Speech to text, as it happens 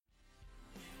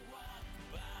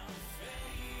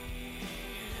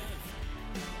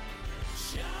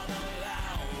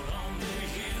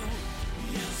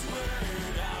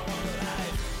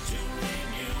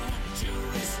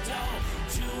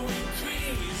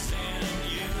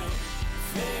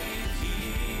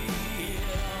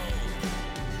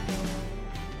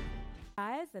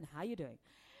Jonathan. How are you doing?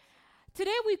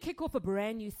 Today we kick off a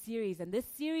brand new series, and this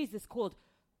series is called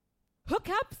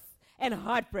Hookups and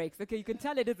Heartbreaks. Okay, you can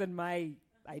tell it isn't my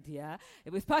idea.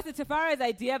 It was Pastor Tafara's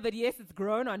idea, but yes, it's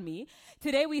grown on me.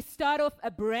 Today we start off a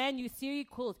brand new series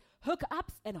called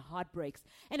Hookups and Heartbreaks,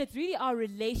 and it's really our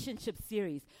relationship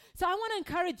series. So I want to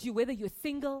encourage you, whether you're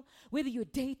single, whether you're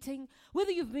dating,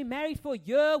 whether you've been married for a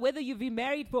year, whether you've been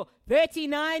married for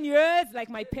 39 years,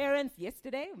 like my parents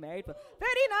yesterday, were married for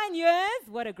 39 years,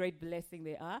 what a great blessing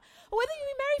they are, or whether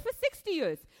you've been married for 60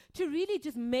 years, to really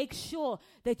just make sure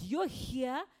that you're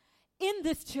here in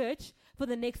this church for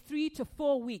the next 3 to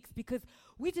 4 weeks, because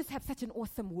we just have such an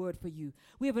awesome word for you.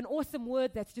 We have an awesome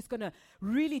word that's just going to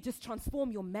really just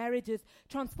transform your marriages,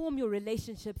 transform your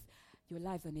relationships. Your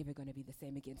lives are never going to be the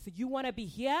same again. So you want to be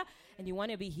here, and you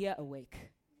want to be here awake.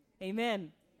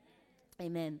 Amen.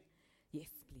 Amen. Yes,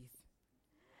 please.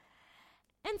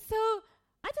 And so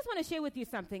I just want to share with you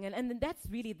something, and that's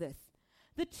really this.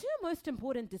 The two most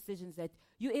important decisions that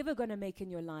you're ever going to make in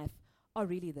your life are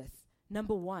really this.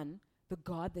 Number one, the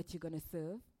God that you're going to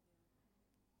serve.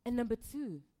 And number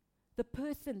two, the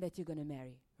person that you're going to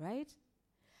marry, right?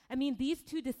 I mean, these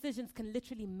two decisions can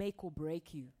literally make or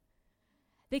break you.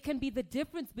 They can be the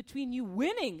difference between you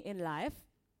winning in life,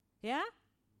 yeah?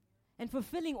 And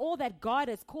fulfilling all that God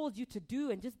has called you to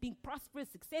do and just being prosperous,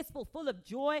 successful, full of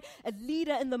joy, a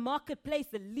leader in the marketplace,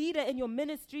 a leader in your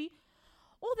ministry.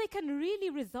 Or they can really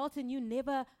result in you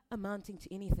never amounting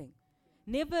to anything,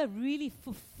 never really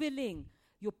fulfilling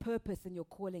your purpose and your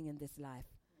calling in this life.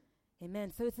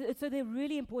 Amen. So they're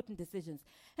really important decisions.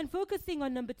 And focusing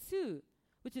on number two,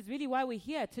 which is really why we're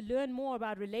here, to learn more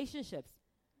about relationships.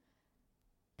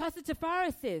 Pastor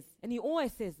Tafara says, and he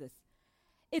always says this,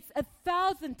 it's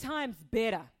 1,000 times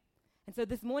better. And so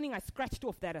this morning I scratched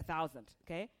off that 1,000,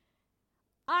 okay?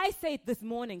 I say it this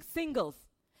morning, singles,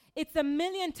 it's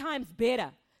 1,000,000 times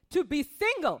better to be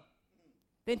single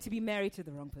than to be married to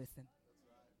the wrong person.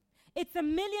 It's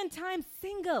 1,000,000 times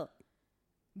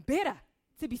better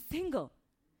to be single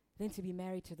than to be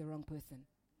married to the wrong person.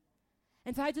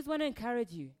 And so I just want to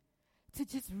encourage you to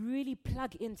just really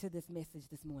plug into this message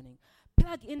this morning.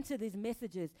 Plug into these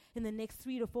messages in the next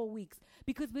 3 to 4 weeks,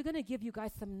 because we're going to give you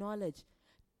guys some knowledge.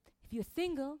 If you're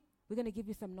single, we're going to give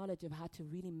you some knowledge of how to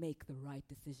really make the right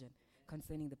decision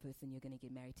concerning the person you're going to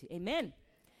get married to. Amen.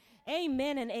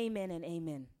 Amen and amen and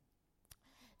amen.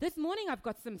 This morning I've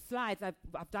got some slides.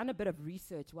 I've done a bit of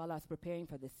research while I was preparing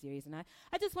for this series, and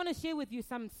I just want to share with you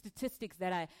some statistics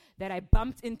that I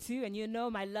bumped into, and you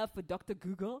know my love for Dr.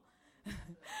 Google.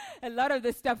 A lot of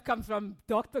this stuff comes from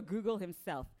Dr. Google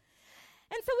himself.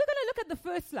 And so we're going to look at the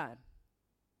first slide.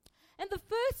 And the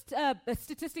first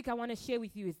statistic I want to share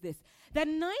with you is this, that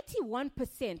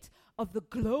 91% of the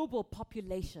global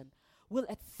population will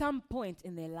at some point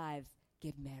in their lives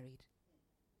get married.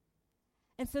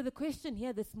 And so the question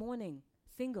here this morning,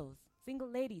 singles, single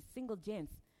ladies, single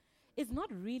gents, is not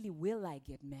really will I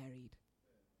get married?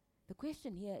 The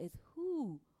question here is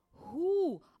who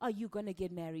are you going to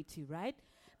get married to, right?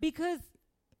 Because,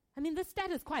 I mean, the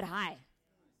stat is quite high.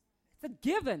 It's a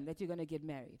given that you're going to get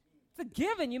married. It's a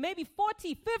given. You may be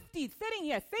 40, 50, sitting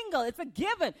here single. It's a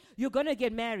given you're going to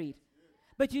get married.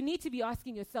 But you need to be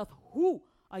asking yourself, who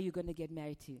are you going to get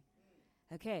married to?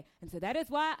 Okay, and so that is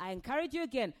why I encourage you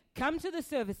again, come to the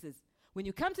services. When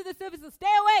you come to the services, stay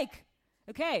awake,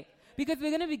 okay? Because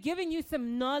we're going to be giving you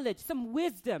some knowledge, some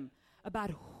wisdom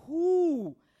about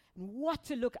who and what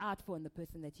to look out for in the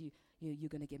person that you're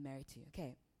going to get married to,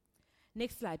 okay?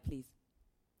 Next slide, please.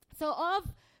 So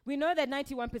we know that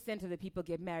 91% of the people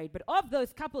get married, but of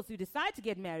those couples who decide to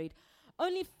get married,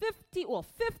 only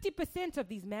 50% of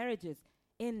these marriages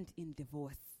end in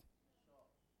divorce.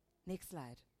 Next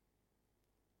slide.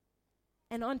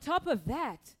 And on top of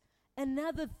that,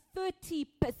 another 30%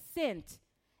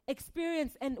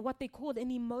 experience what they call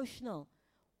an emotional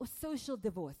or social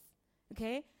divorce,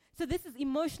 okay? So this is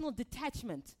emotional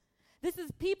detachment. This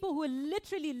is people who are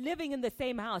literally living in the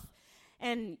same house.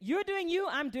 And you're doing you,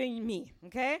 I'm doing me,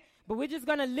 okay? But we're just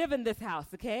going to live in this house,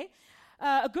 okay?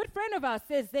 A good friend of ours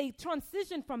says they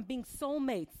transition from being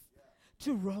soulmates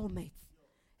to roommates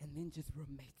and then just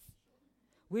roommates.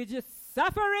 We're just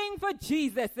suffering for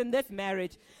Jesus in this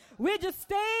marriage. We're just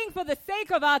staying for the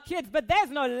sake of our kids, but there's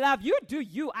no love. You do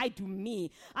you, I do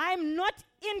me. I'm not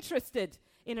interested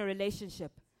in a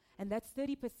relationship. And that's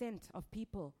 30% of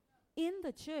people in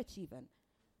the church even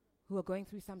who are going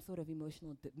through some sort of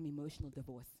emotional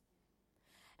divorce.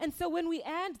 And so when we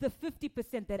add the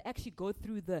 50% that actually go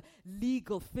through the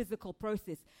legal, physical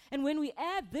process, and when we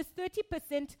add this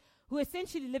 30% who are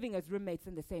essentially living as roommates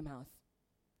in the same house,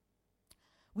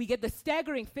 we get the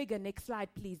staggering figure, next slide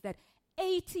please, that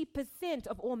 80%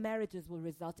 of all marriages will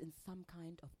result in some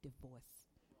kind of divorce.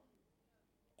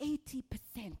 80%.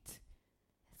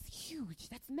 That's huge.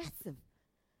 That's massive.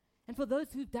 And for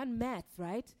those who've done maths,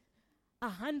 right?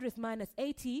 100 minus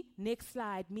 80, next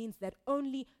slide, means that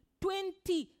only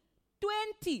 20%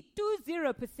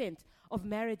 of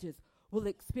marriages will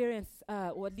experience,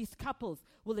 or at least couples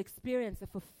will experience a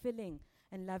fulfilling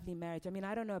and lovely marriage. I mean,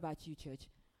 I don't know about you, church.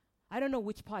 I don't know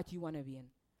which part you want to be in.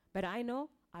 But I know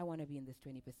I want to be in this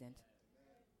 20%.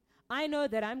 I know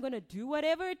that I'm going to do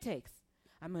whatever it takes.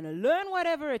 I'm going to learn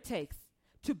whatever it takes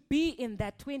to be in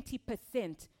that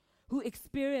 20% who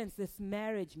experience this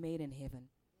marriage made in heaven.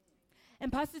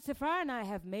 And Pastor Tafara and I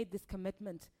have made this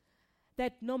commitment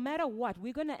that no matter what,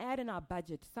 we're going to add in our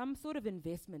budget some sort of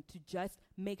investment to just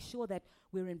make sure that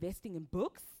we're investing in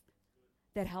books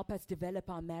that help us develop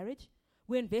our marriage.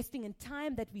 We're investing in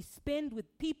time that we spend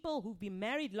with people who've been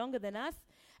married longer than us.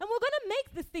 And we're going to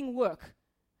make this thing work.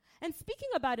 And speaking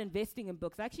about investing in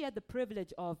books, I actually had the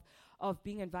privilege of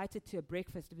being invited to a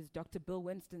breakfast. It was Dr. Bill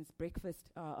Winston's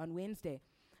breakfast on Wednesday.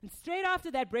 And straight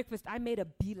after that breakfast, I made a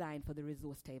beeline for the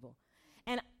resource table.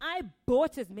 And I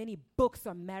bought as many books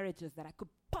on marriages that I could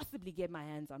possibly get my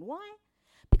hands on. Why?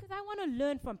 Because I want to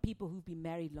learn from people who've been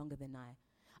married longer than I.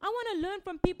 I want to learn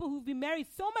from people who've been married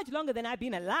so much longer than I've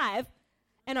been alive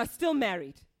and are still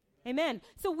married. Amen.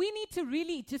 So we need to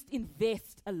really just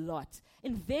invest a lot,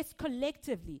 invest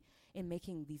collectively in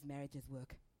making these marriages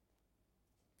work.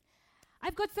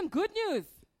 I've got some good news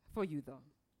for you, though.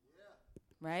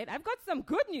 Yeah. Right? I've got some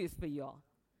good news for you all,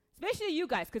 especially you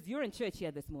guys, because you're in church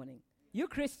here this morning. You're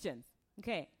Christians.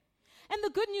 Okay. And the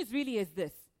good news really is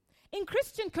this. In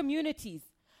Christian communities,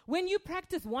 when you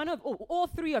practice one of all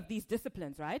three of these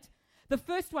disciplines, right? The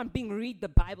first one being read the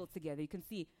Bible together. You can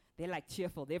see they're like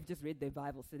cheerful. They've just read their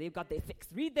Bible, so they've got their fix.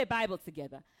 Read their Bible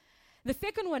together. The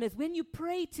second one is when you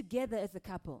pray together as a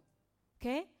couple.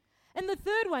 Okay? And the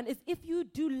third one is if you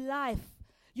do life,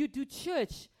 you do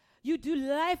church, you do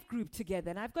life group together.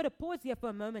 And I've got to pause here for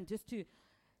a moment just to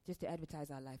advertise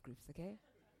our life groups, okay?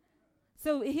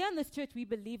 So here in this church, we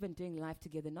believe in doing life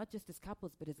together, not just as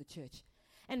couples, but as a church.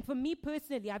 And for me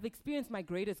personally, I've experienced my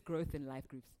greatest growth in life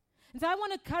groups. And so I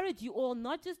want to encourage you all,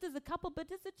 not just as a couple,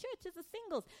 but as a church, as a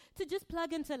singles, to just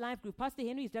plug into a life group. Pastor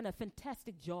Henry's done a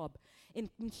fantastic job in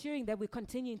ensuring that we're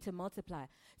continuing to multiply.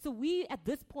 So we, at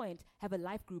this point, have a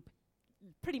life group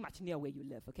pretty much near where you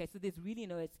live, okay? So there's really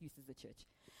no excuse as a church.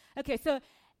 Okay, so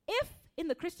if in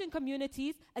the Christian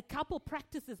communities, a couple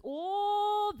practices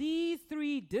all these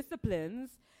three disciplines,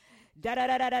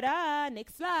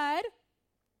 next slide,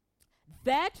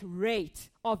 that rate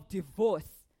of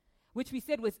divorce, which we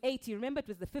said was 80, remember it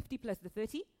was the 50 plus the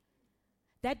 30?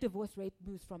 That divorce rate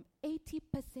moves from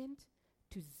 80%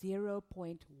 to 0.1%,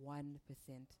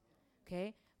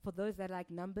 okay? For those that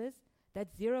like numbers,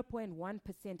 that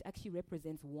 0.1% actually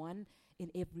represents 1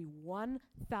 in every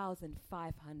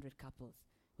 1,500 couples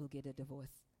will get a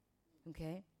divorce,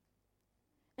 okay?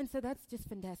 And so that's just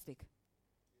fantastic.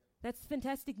 That's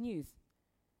fantastic news.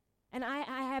 And I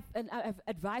have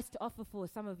advice to offer for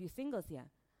some of you singles here.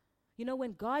 You know,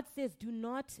 when God says, do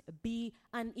not be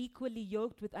unequally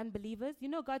yoked with unbelievers, you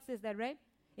know God says that, right?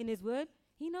 In His Word.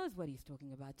 He knows what He's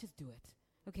talking about. Just do it,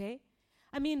 okay?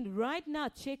 I mean, right now,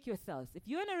 check yourselves. If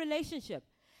you're in a relationship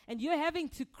and you're having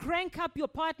to crank up your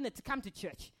partner to come to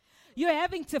church, you're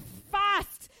having to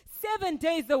fast 7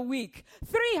 days a week,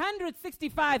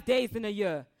 365 days in a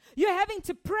year, you're having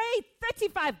to pray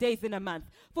 35 days in a month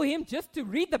for him just to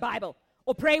read the Bible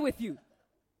or pray with you,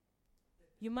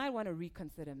 you might want to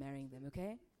reconsider marrying them,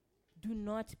 okay? Do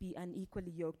not be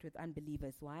unequally yoked with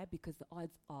unbelievers. Why? Because the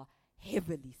odds are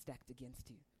heavily stacked against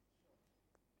you.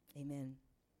 Amen.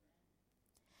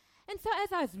 And so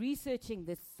as I was researching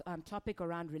this topic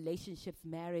around relationships,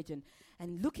 marriage, and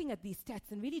looking at these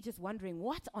stats and really just wondering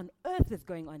what on earth is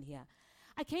going on here,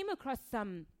 I came across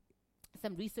some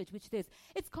research which says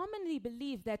it's commonly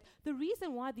believed that the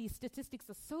reason why these statistics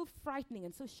are so frightening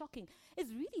and so shocking is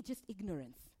really just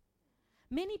ignorance.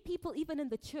 Many people, even in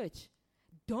the church,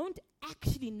 don't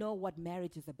actually know what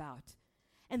marriage is about.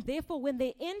 And therefore, when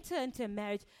they enter into a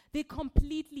marriage, they're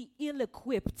completely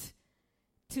ill-equipped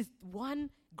to,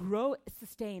 one, grow,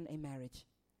 sustain a marriage.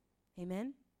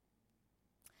 Amen?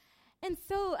 And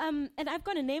so, and I've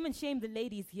got to name and shame the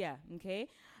ladies here, okay?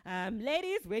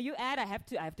 Ladies, where you at? I have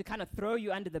to kind of throw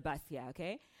you under the bus here,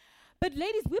 okay? But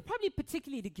ladies, we're probably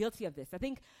particularly guilty of this. I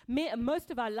think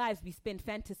most of our lives we spend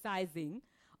fantasizing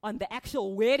on the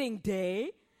actual wedding day,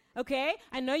 okay?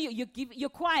 I know you're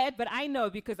quiet, but I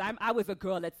know because I was a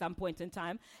girl at some point in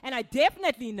time. And I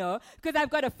definitely know because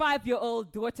I've got a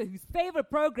 5-year-old daughter whose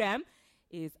favorite program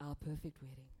is Our Perfect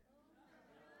Wedding.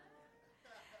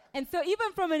 And so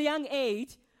even from a young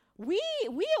age, we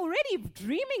already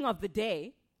dreaming of the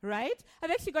day, right?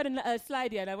 I've actually got a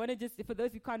slide here, and I want to just, for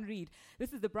those who can't read,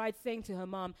 this is the bride saying to her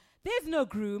mom, there's no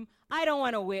groom. I don't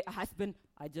want a husband.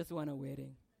 I just want a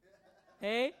wedding.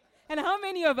 Hey? And how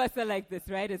many of us are like this,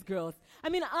 right, as girls? I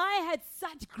mean, I had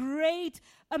such great,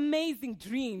 amazing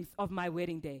dreams of my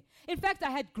wedding day. In fact, I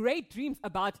had great dreams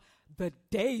about the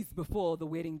days before the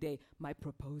wedding day, my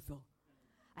proposal.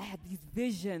 I had these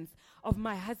visions of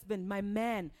my husband, my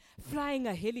man, flying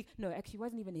a no, actually, it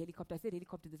wasn't even a helicopter. I said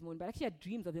helicopter this morning, but I actually had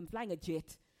dreams of him flying a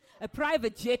jet, a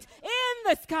private jet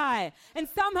in the sky. And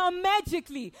somehow,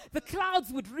 magically, the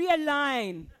clouds would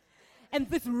realign. And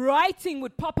this writing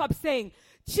would pop up saying,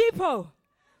 Chipo,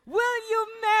 will you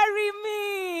marry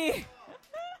me?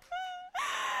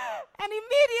 And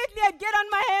immediately I'd get on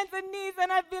my hands and knees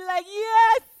and I'd be like,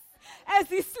 yes, as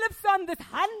he slips on this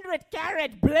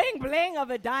 100-carat bling bling of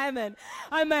a diamond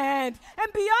on my hand.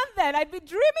 And beyond that, I'd be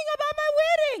dreaming about my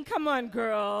wedding. Come on,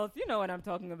 girls. You know what I'm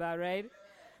talking about, right?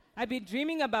 I'd be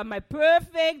dreaming about my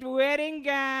perfect wedding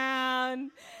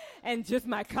gown and just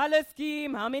my color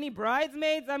scheme, how many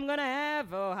bridesmaids I'm going to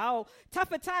have, or how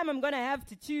tough a time I'm going to have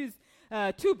to choose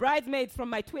 2 bridesmaids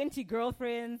from my 20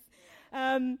 girlfriends.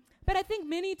 But I think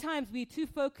many times we're too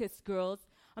focused, girls,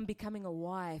 on becoming a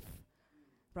wife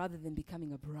rather than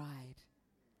becoming a bride.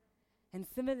 And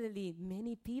similarly,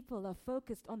 many people are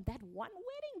focused on that one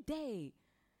wedding day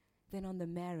than on the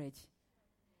marriage.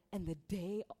 And the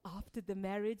day after the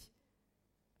marriage,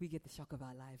 we get the shock of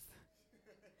our lives.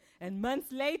 And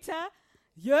months later,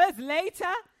 years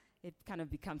later, it kind of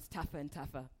becomes tougher and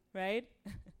tougher, right?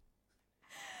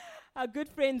 Our good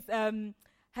friends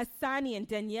Hassani and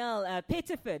Danielle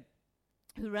Pettiford,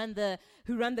 who run the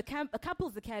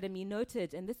Couples Academy,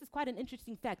 noted, and this is quite an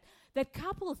interesting fact, that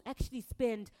couples actually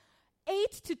spend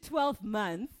 8 to 12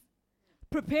 months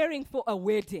preparing for a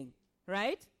wedding,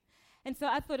 right? And so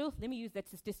I thought, let me use that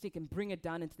statistic and bring it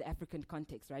down into the African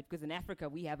context, right? Because in Africa,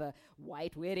 we have a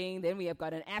white wedding, then we have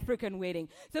got an African wedding.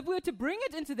 So if we were to bring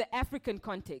it into the African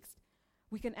context,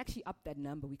 we can actually up that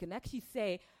number. We can actually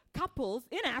say couples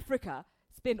in Africa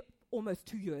spend almost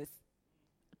 2 years.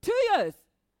 2 years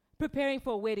preparing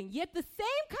for a wedding. Yet the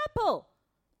same couple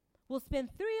will spend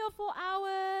 3 or 4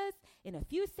 hours in a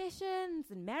few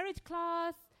sessions in marriage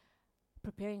class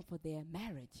preparing for their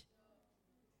marriage.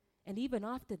 And even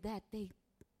after that, they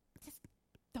just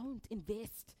don't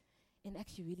invest in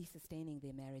actually really sustaining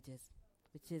their marriages,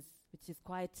 which is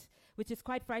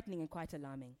quite frightening and quite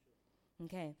alarming.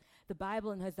 Okay, the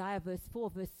Bible in Hosea verse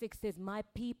 6 says, "My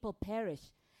people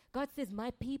perish." God says,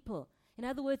 "My people." In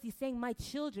other words, He's saying, "My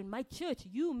children, my church,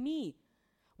 you, me,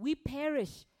 we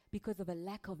perish because of a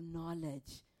lack of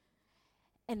knowledge."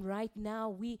 And right now,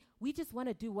 we just want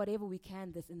to do whatever we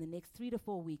can in the next 3 to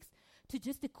 4 weeks to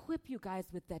just equip you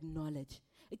guys with that knowledge,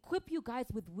 equip you guys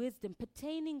with wisdom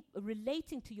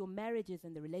relating to your marriages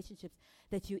and the relationships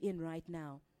that you're in right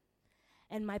now.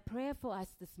 And my prayer for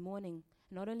us this morning,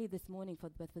 not only this morning,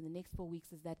 but for the next 4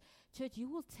 weeks, is that, church, you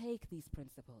will take these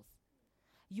principles.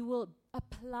 You will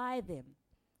apply them,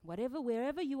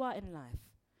 wherever you are in life,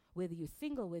 whether you're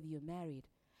single, whether you're married.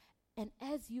 And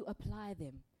as you apply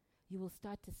them, you will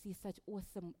start to see such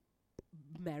awesome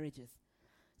marriages,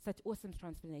 such awesome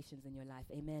transformations in your life.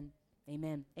 Amen.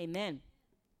 Amen. Amen.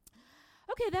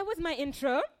 Okay, that was my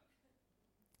intro.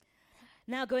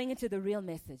 Now going into the real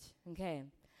message. Okay.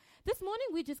 This morning,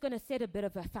 we're just going to set a bit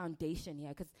of a foundation here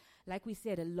because, like we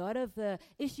said, a lot of the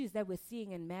issues that we're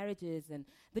seeing in marriages and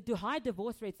the high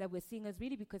divorce rates that we're seeing is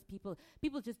really because people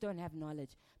just don't have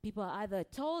knowledge. People are either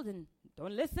told and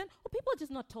don't listen, or people are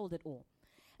just not told at all.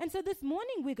 And so this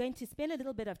morning, we're going to spend a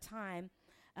little bit of time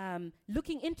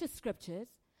looking into scriptures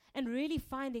and really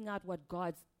finding out what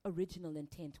God's original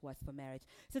intent was for marriage.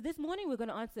 So this morning, we're going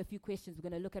to answer a few questions. We're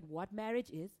going to look at what marriage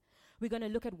is. We're going to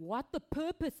look at what the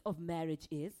purpose of marriage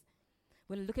is.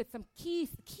 We're going to look at some keys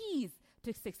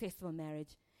to successful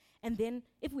marriage. And then,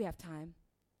 if we have time,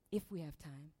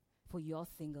 for y'all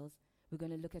singles, we're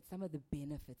going to look at some of the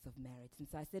benefits of marriage. And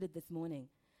so I said it this morning.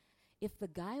 If the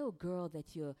guy or girl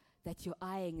that you're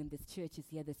eyeing in this church is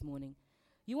here this morning,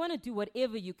 you want to do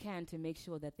whatever you can to make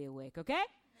sure that they're awake, okay?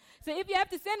 So if you have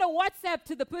to send a WhatsApp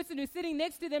to the person who's sitting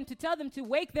next to them to tell them to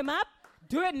wake them up,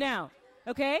 do it now,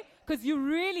 okay? Because you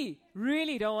really,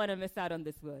 really don't want to miss out on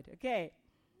this word, okay?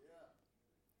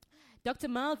 Dr.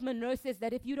 Miles Monroe says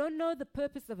that if you don't know the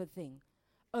purpose of a thing,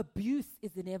 abuse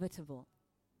is inevitable.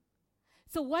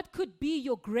 So what could be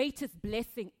your greatest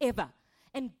blessing ever?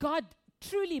 And God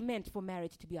truly meant for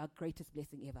marriage to be our greatest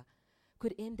blessing ever,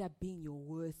 could end up being your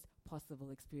worst possible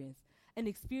experience, an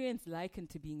experience likened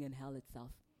to being in hell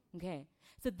itself. Okay.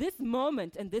 So this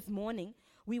moment and this morning,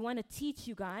 we want to teach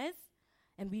you guys,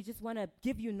 and we just want to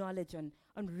give you knowledge on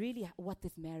really what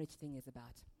this marriage thing is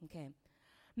about. Okay.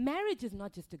 Marriage is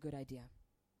not just a good idea.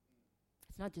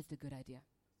 It's not just a good idea.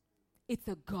 It's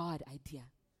a God idea.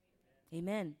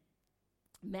 Amen.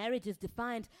 Marriage is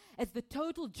defined as the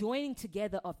total joining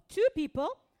together of two people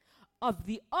of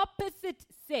the opposite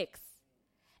sex.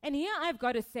 And here I've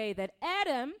got to say that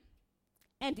Adam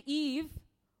and Eve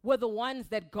were the ones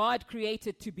that God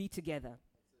created to be together.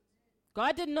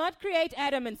 God did not create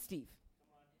Adam and Steve.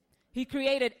 He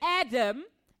created Adam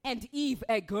and Eve,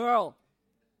 a girl.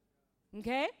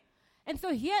 Okay? And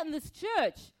so here in this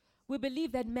church, we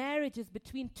believe that marriage is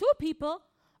between two people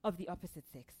of the opposite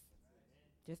sex.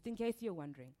 Just in case you're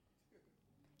wondering.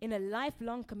 In a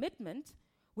lifelong commitment,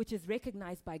 which is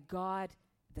recognized by God,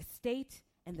 the state,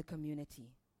 and the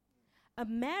community. A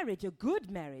marriage, a good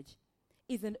marriage,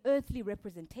 is an earthly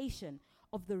representation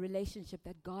of the relationship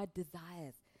that God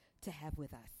desires to have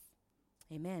with us.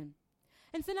 Amen.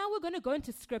 And so now we're going to go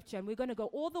into scripture, and we're going to go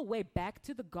all the way back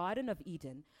to the Garden of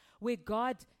Eden, where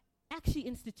God actually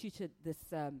instituted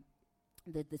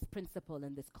this principle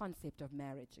and this concept of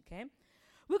marriage, okay?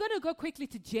 We're going to go quickly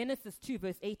to Genesis 2,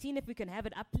 verse 18, if we can have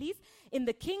it up, please, in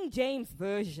the King James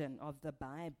Version of the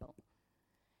Bible.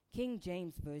 King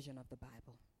James Version of the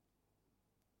Bible.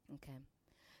 Okay.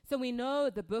 So we know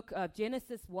the book of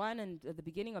Genesis 1 and the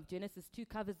beginning of Genesis 2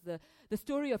 covers the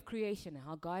story of creation,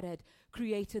 how God had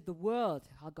created the world,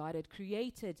 how God had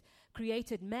created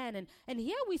man. And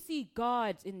here we see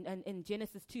God in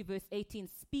Genesis 2, verse 18,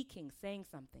 speaking, saying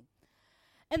something.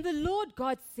 And the Lord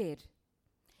God said,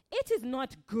 "It is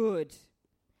not good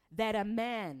that a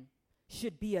man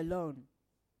should be alone.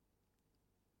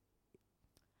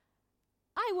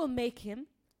 I will make him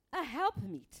a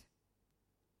helpmeet."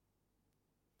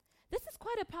 This is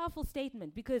quite a powerful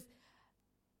statement, because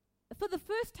for the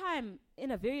first time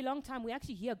in a very long time, we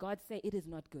actually hear God say it is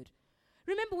not good.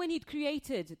 Remember when He'd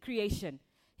created creation,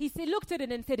 He looked at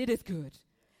it and said, "It is good."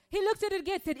 He looked at it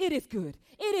again and said, "It is good.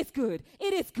 It is good.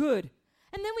 It is good."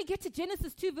 And then we get to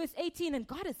Genesis 2, verse 18, and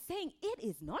God is saying, it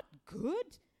is not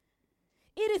good.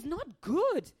 It is not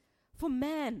good for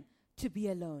man to be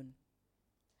alone.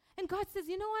 And God says,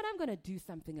 you know what? I'm going to do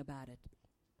something about it.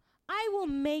 I will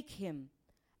make him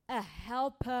a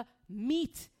helper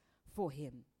meet for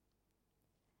him.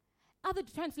 Other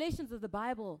translations of the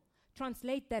Bible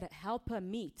translate that helper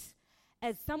meet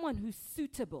as someone who's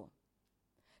suitable,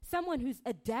 someone who's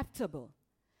adaptable,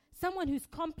 someone who's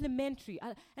complementary.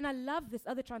 And I love this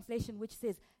other translation which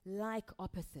says like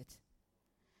opposite.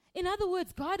 In other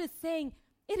words, God is saying,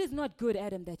 it is not good,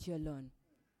 Adam, that you're alone.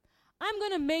 I'm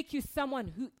going to make you someone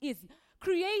who is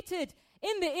created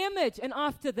in the image and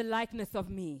after the likeness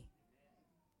of me.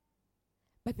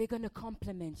 But they're going to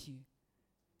complement you.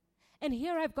 And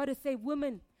here I've got to say,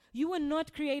 women, you were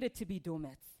not created to be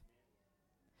doormats.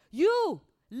 You,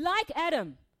 like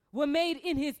Adam, were made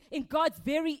in God's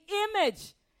very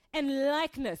image and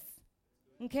likeness.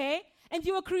 Okay? And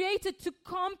you were created to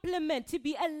complement, to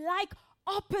be a like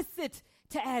opposite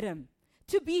to Adam,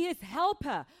 to be his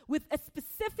helper with a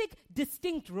specific,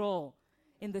 distinct role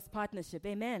in this partnership.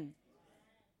 Amen.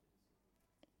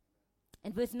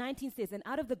 And verse 19 says, "And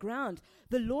out of the ground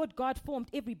the Lord God formed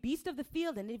every beast of the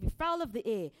field and every fowl of the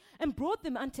air, and brought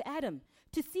them unto Adam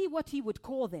to see what he would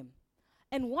call them.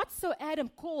 And whatso Adam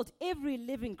called every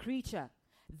living creature,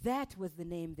 that was the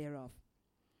name thereof.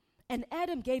 And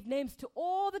Adam gave names to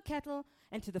all the cattle,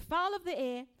 and to the fowl of the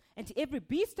air, and to every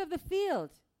beast of the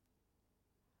field.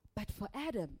 But for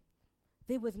Adam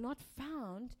there was not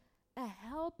found a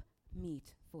help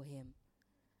meet for him."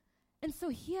 And so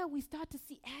here we start to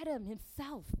see Adam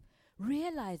himself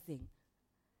realizing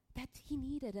that he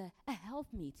needed a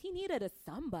helpmeet. He needed a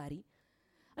somebody.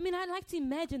 I mean, I like to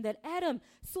imagine that Adam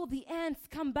saw the ants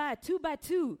come by 2 by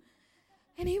 2,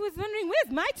 and he was wondering,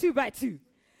 where's my 2 by 2?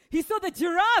 He saw the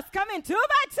giraffes come in 2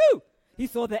 by 2. He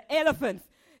saw the elephants.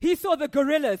 He saw the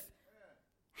gorillas.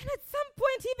 And at some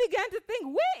point he began to think,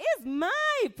 where is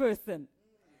my person?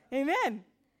 Amen.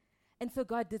 And so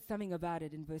God did something about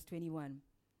it in verse 21.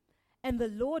 "And the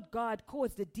Lord God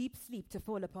caused a deep sleep to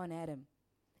fall upon Adam,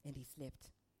 and he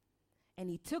slept. And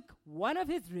he took one of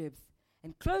his ribs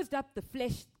and closed up the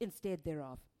flesh instead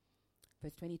thereof."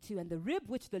 Verse 22, "And the rib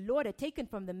which the Lord had taken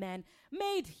from the man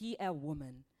made he a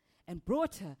woman, and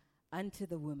brought her unto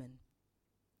the woman."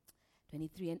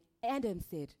 23, "And Adam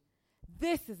said,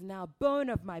 This is now bone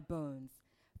of my bones,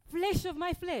 flesh of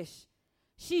my flesh.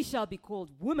 She shall be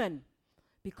called woman,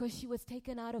 because she was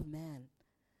taken out of man."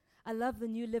 I love the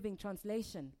New Living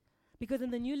Translation, because in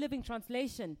the New Living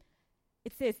Translation,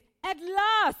 it says, "At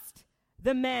last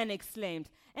the man exclaimed.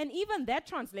 And even that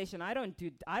translation, I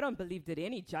don't believe did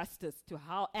any justice to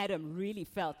how Adam really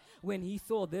felt when he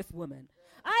saw this woman.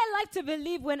 I like to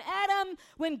believe when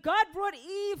God brought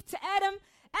Eve to Adam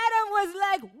was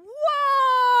like,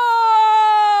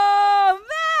 whoa,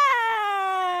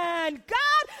 man,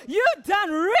 God, you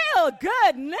done real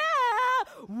good now,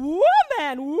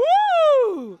 woman,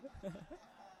 woo.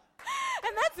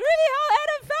 And that's really how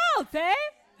Adam felt, eh?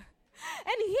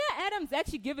 And here Adam's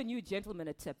actually giving you gentlemen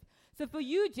a tip. So for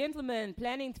you gentlemen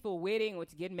planning for a wedding or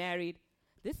to get married,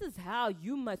 this is how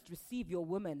you must receive your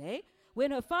woman, eh?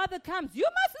 When her father comes, you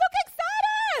must look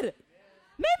excited.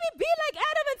 Maybe be like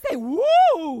Adam and say,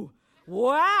 woo,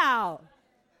 wow.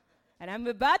 And I'm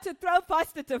about to throw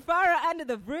Pastor Tafara under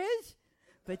the bridge,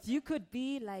 but you could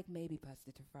be like maybe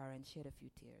Pastor Tafara and shed a few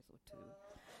tears or two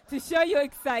to show your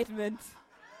excitement.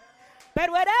 But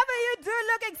whatever you do,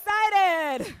 look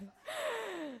excited.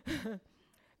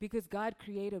 Because God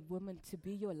created woman to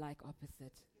be your like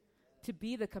opposite, to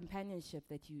be the companionship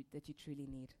that you truly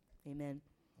need. Amen.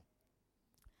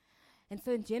 And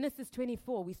so in Genesis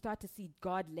 24, we start to see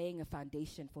God laying a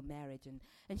foundation for marriage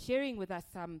and sharing with us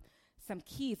some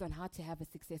keys on how to have a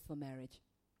successful marriage.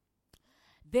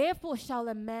 Therefore shall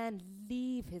a man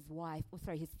leave his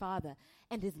father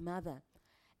and his mother,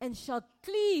 and shall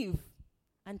cleave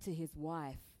unto his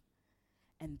wife,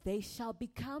 and they shall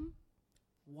become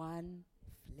one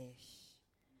flesh.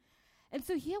 And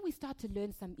so here we start to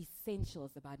learn some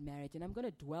essentials about marriage, and I'm going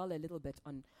to dwell a little bit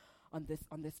on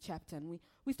this chapter. And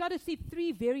we start to see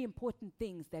three very important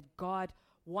things that God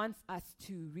wants us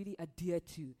to really adhere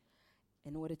to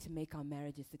in order to make our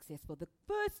marriages successful. The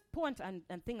first point and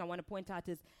thing I want to point out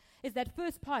is that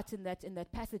first part in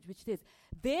that passage which says,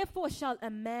 therefore shall a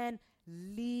man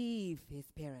leave his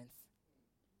parents.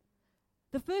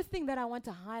 The first thing that I want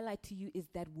to highlight to you is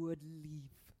that word leave.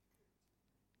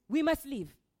 We must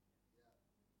leave.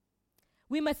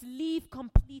 We must leave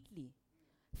completely,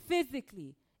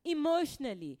 physically,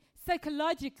 emotionally,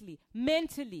 psychologically,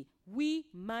 mentally. We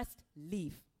must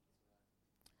leave.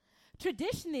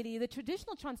 Traditionally, the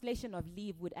traditional translation of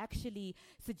leave would actually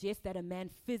suggest that a man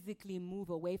physically move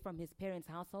away from his parents'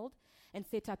 household and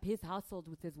set up his household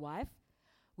with his wife,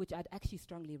 which I'd actually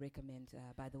strongly recommend,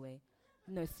 by the way.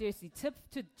 No, seriously, tip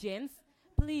to gents,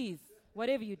 please,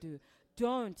 whatever you do,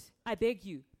 I beg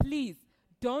you, please,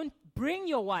 don't bring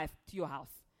your wife to your house.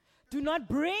 Do not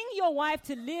bring your wife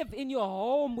to live in your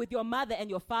home with your mother and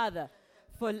your father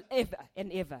forever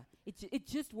and ever. It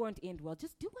just won't end well.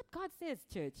 Just do what God says,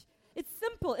 church. It's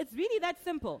simple. It's really that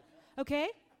simple, okay?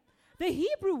 The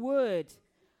Hebrew word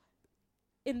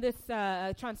in this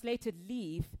translated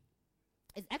leave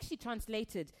is actually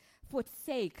translated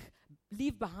forsake,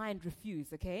 leave behind,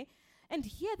 refuse, okay? And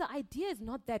here the idea is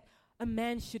not that a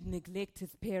man should neglect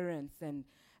his parents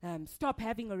and stop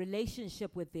having a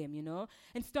relationship with them,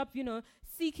 and stop,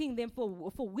 seeking them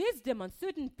for wisdom on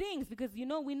certain things, because,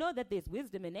 we know that there's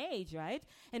wisdom in age, right?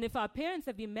 And if our parents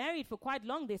have been married for quite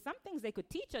long, there's some things they could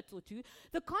teach us or two.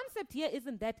 The concept here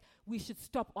isn't that we should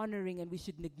stop honoring and we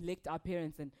should neglect our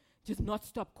parents and just not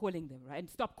stop calling them, right? And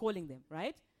stop calling them,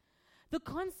 right? The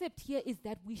concept here is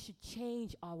that we should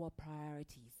change our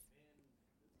priorities.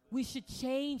 We should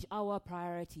change our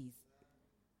priorities.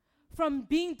 From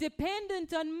being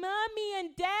dependent on mommy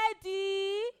and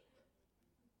daddy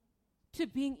to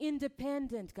being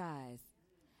independent, guys,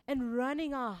 and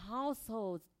running our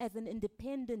households as an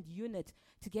independent unit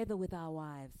together with our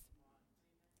wives.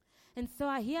 And so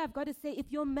I've got to say, if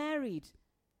you're married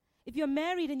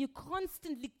and you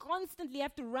constantly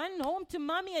have to run home to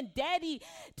mommy and daddy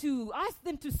to ask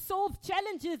them to solve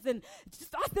challenges and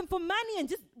just ask them for money and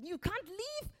just, you can't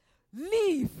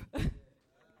leave.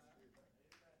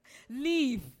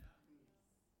 Leave.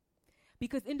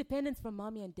 Because independence from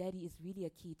mommy and daddy is really a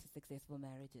key to successful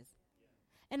marriages.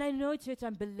 And I know, church,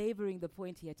 I'm belaboring the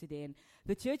point here today. And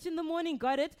the church in the morning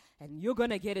got it, and you're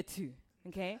going to get it too.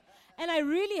 Okay? And I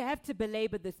really have to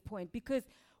belabor this point because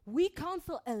we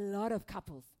counsel a lot of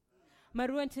couples.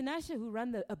 Maru and Tinashe, who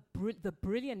run the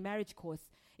brilliant marriage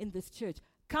course in this church,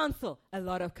 counsel a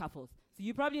lot of couples. So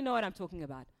you probably know what I'm talking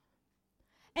about.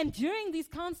 And during these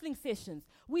counseling sessions,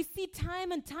 we see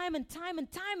time and time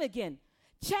again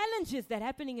challenges that are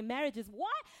happening in marriages.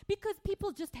 Why? Because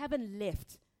people just haven't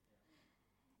left.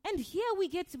 And here we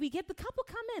get the couple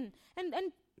come in. And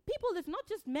people, it's not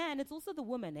just man, it's also the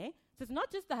woman, eh? So it's not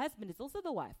just the husband, it's also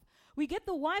the wife. We get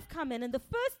the wife come in, and the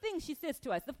first thing she says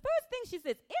to us, in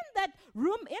that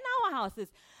room in our house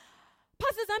is,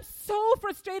 Pastors, I'm so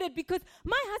frustrated because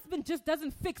my husband just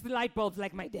doesn't fix the light bulbs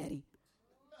like my daddy.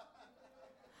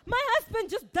 My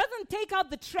husband just doesn't take out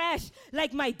the trash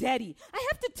like my daddy. I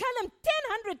have to tell him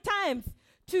 100 times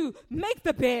to make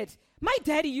the bed. My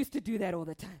daddy used to do that all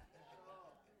the time.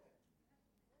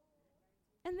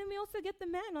 And then we also get the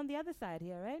man on the other side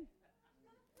here, right?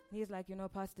 He's like,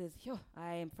 pastors,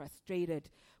 I am frustrated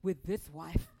with this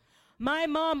wife. My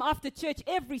mom after church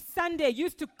every Sunday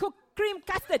used to cook cream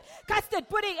custard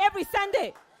pudding every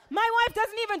Sunday. My wife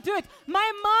doesn't even do it.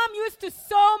 My mom used to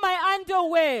sew my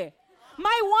underwear.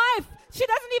 My wife, she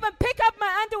doesn't even pick up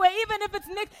my underwear, even if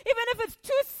it's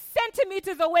 2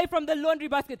 centimeters away from the laundry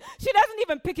basket. She doesn't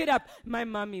even pick it up. My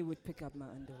mommy would pick up my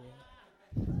underwear.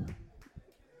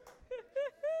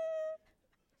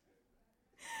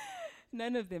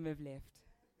 None of them have left.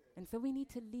 And so we need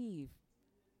to leave.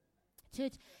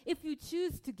 Church, if you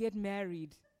choose to get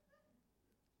married,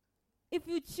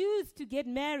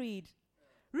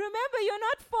 remember you're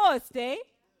not forced, eh?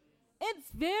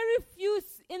 It's very few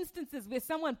instances where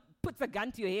someone puts a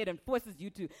gun to your head and forces you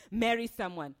to marry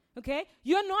someone, okay?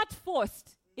 You're not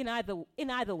forced in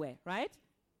either way, right?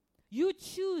 You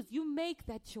choose, you make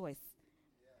that choice.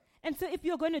 And so if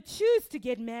you're going to choose to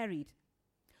get married,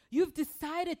 you've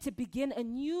decided to begin a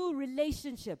new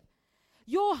relationship.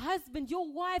 Your husband,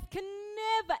 your wife can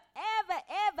never, ever,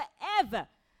 ever, ever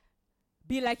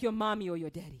be like your mommy or your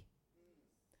daddy.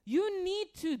 You need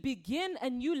to begin a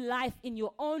new life in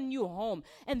your own new home.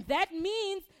 And that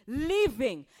means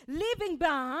leaving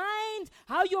behind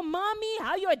how your mommy,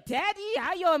 how your daddy,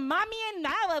 how your mommy and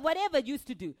now whatever used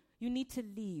to do. You need to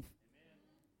leave.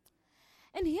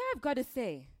 Amen. And here I've got to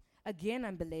say, again,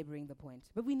 I'm belaboring the point,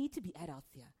 but we need to be adults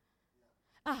here.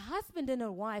 A husband and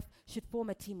a wife should form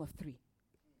a team of 3.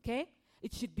 Okay?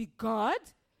 It should be God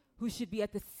who should be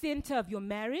at the center of your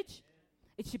marriage.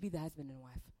 It should be the husband and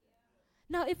wife.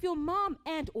 Now, if your mom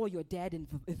and or your dad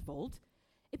involved,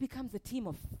 it becomes a team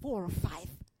of 4 or 5.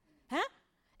 Huh?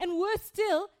 And worse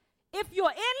still, if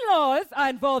your in-laws are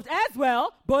involved as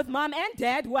well, both mom and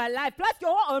dad who are alive, plus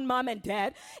your own mom and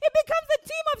dad, it becomes a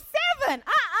team of 7.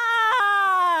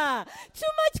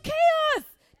 Too much chaos,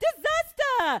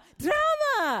 disaster,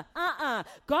 drama.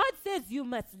 God says you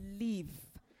must leave.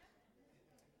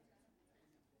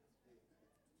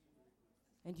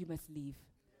 And you must leave.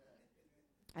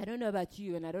 I don't know about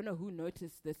you, and I don't know who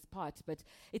noticed this part, but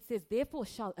it says, therefore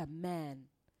shall a man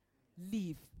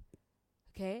leave.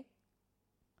 Okay?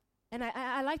 And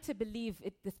I like to believe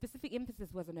the specific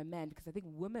emphasis was on a man, because I think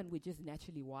women were just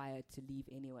naturally wired to leave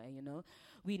anyway,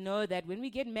 We know that when we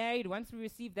get married, once we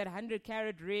receive that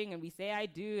 100-carat ring and we say I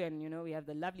do, and, we have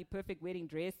the lovely, perfect wedding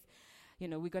dress,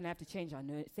 we're going to have to change our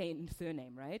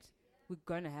surname, right? We're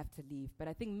going to have to leave. But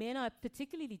I think men are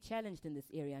particularly challenged in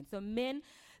this area. And so men,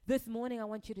 this morning I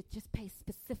want you to just pay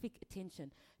specific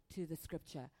attention to the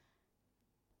scripture.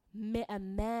 A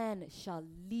man shall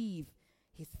leave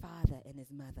his father and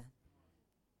his mother.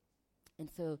 And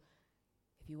so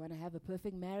if you want to have a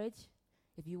perfect marriage,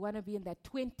 if you want to be in that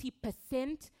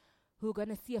 20% who are going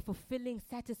to see a fulfilling,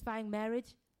 satisfying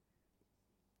marriage,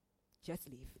 just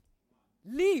leave.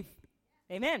 Leave.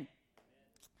 Amen.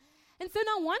 And so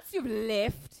now once you've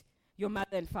left your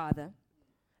mother and father,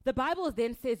 the Bible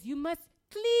then says you must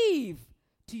cleave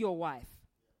to your wife.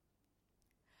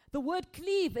 The word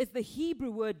cleave is the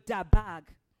Hebrew word dabag,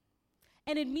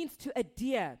 and it means to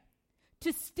adhere,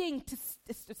 to sting,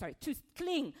 to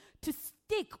cling, to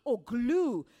stick or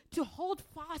glue, to hold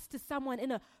fast to someone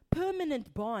in a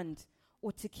permanent bond,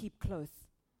 or to keep close.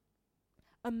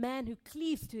 A man who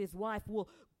cleaves to his wife will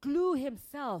glue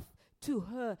himself to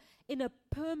her in a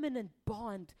permanent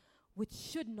bond which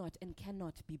should not and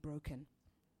cannot be broken.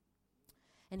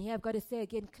 And here I've got to say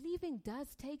again, cleaving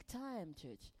does take time,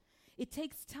 church. It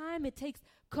takes time, it takes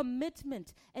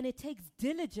commitment, and it takes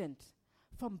diligence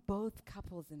from both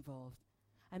couples involved.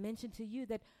 I mentioned to you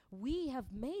that we have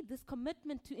made this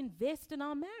commitment to invest in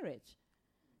our marriage.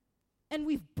 And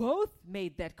we've both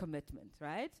made that commitment,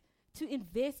 right? To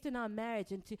invest in our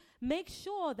marriage and to make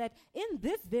sure that in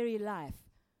this very life,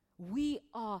 we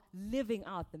are living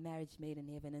out the marriage made in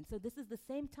heaven. And so this is the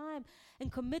same time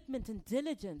and commitment and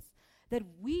diligence that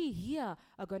we here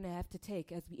are going to have to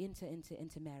take as we enter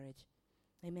into marriage.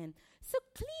 Amen. So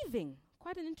cleaving,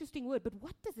 quite an interesting word, but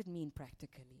what does it mean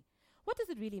practically? What does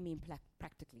it really mean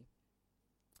practically?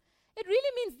 It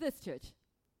really means this, church.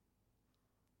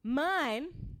 Mine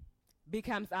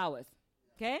becomes ours.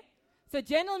 Okay? So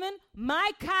gentlemen,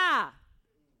 my car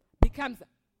becomes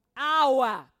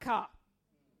our car.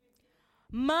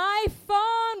 My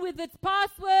phone with its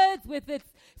passwords, with its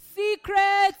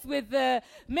secrets, with the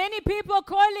many people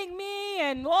calling me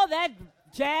and all that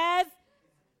jazz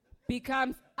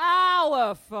becomes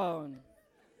our phone.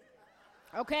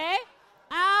 Okay?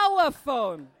 Our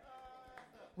phone.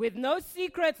 with no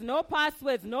secrets, no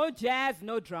passwords, no jazz,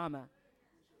 no drama.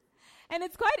 And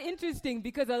it's quite interesting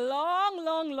because a long,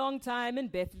 long, long time in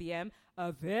Bethlehem,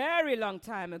 a very long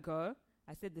time ago,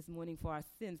 I said this morning for our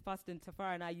sins, Pastor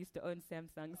Tafara and I used to own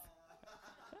Samsungs.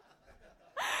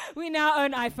 We now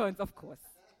own iPhones, of course.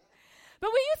 But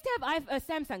we used to have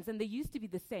Samsungs, and they used to be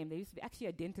the same. They used to be actually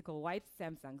identical, white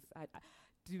Samsungs. I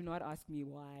do not ask me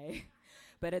why.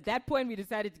 But at that point, we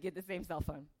decided to get the same cell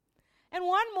phone. And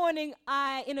one morning,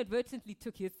 I inadvertently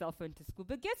took his cell phone to school.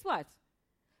 But guess what?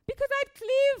 Because I'd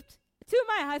cleaved to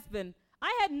my husband,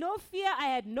 I had no fear, I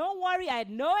had no worry, I had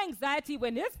no anxiety.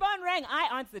 When his phone rang, I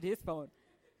answered his phone.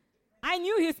 I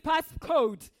knew his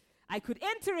passcode. I could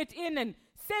enter it in and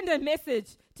send a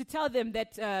message to tell them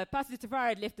that Pastor Tafara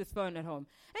had left his phone at home.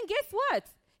 And guess what?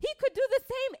 He could do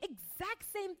the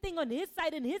exact same thing on his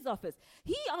side in his office.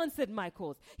 He answered my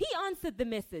calls. He answered the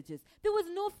messages. There was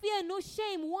no fear, no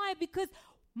shame. Why? Because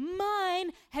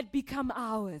mine had become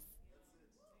ours.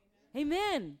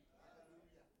 Amen.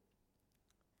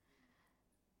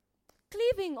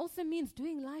 Cleaving also means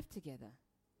doing life together.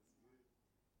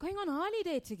 Going on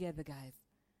holiday together, guys.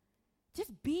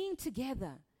 Just being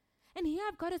together. And here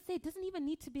I've got to say, it doesn't even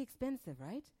need to be expensive,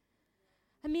 right?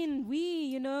 I mean,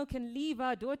 we, can leave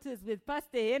our daughters with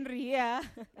Pastor Henry here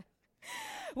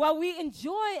while we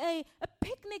enjoy a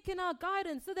picnic in our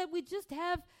garden so that we just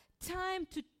have time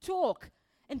to talk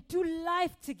and do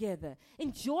life together.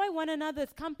 Enjoy one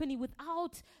another's company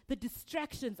without the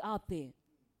distractions out there.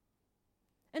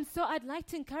 And so I'd like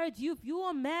to encourage you, if you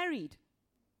are married,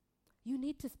 you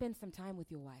need to spend some time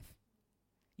with your wife.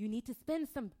 You need to spend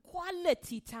some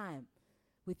quality time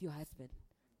with your husband.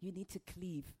 You need to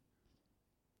cleave.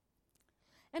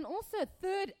 And also a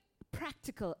third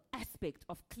practical aspect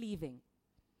of cleaving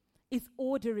is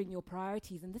ordering your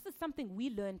priorities. And this is something we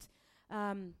learned,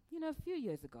 a few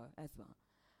years ago as well,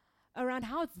 around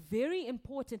how it's very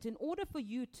important in order for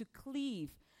you to cleave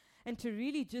and to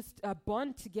really just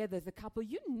bond together as a couple,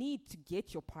 you need to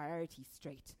get your priorities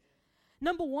straight.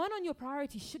 Number one on your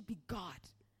priority should be God,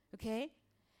 okay?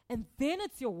 And then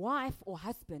it's your wife or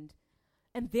husband.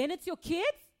 And then it's your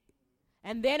kids.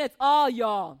 And then it's all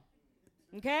y'all,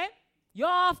 okay? You're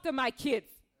after my kids,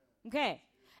 okay?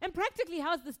 And practically,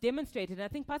 how is this demonstrated? And I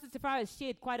think Pastor Tafara has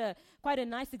shared quite a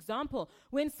nice example.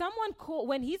 When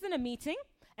when he's in a meeting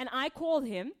and I call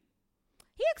him,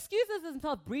 he excuses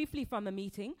himself briefly from the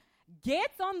meeting,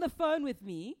 gets on the phone with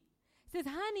me, says,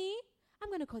 honey, I'm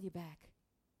going to call you back.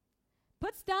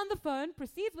 Puts down the phone,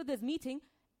 proceeds with his meeting,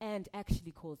 and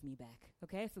actually calls me back.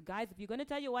 Okay? So guys, if you're going to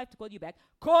tell your wife to call you back,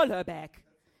 call her back.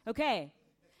 Okay?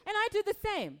 And I do the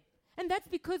same. And that's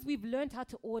because we've learned how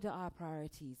to order our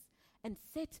priorities and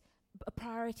set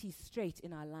priorities straight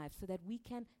in our lives so that we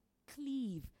can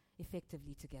cleave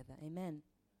effectively together. Amen.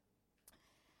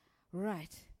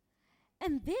 Right.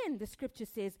 And then the scripture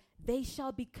says, they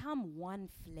shall become one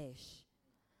flesh,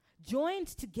 joined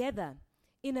together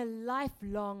in a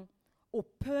lifelong or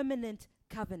permanent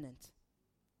covenant.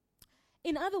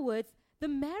 In other words, the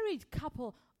married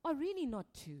couple are really not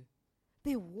two.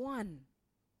 They're one.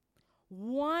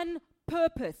 One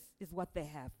purpose is what they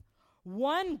have.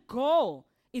 One goal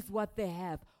is what they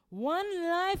have. One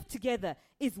life together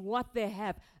is what they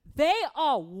have. They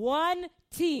are one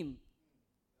team.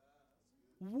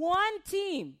 One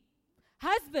team.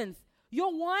 Husbands,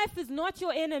 your wife is not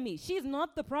your enemy. She's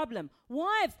not the problem.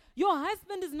 Wives, your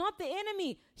husband is not the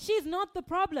enemy. She's not the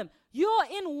problem. You're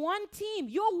in one team.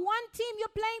 You're one team. You're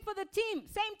playing for the team.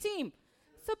 Same team.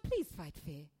 So please fight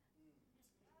fair.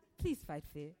 Please fight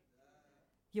fair.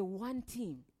 You're one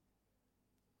team.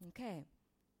 Okay.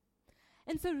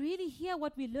 And so really here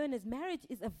what we learn is marriage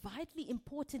is a vitally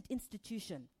important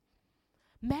institution.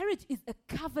 Marriage is a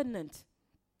covenant,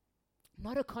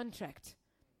 not a contract.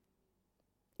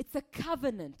 It's a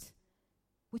covenant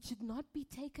which should not be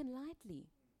taken lightly.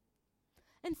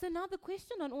 And so now the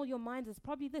question on all your minds is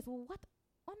probably this: well, what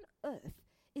on earth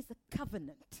is a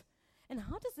covenant? And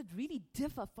how does it really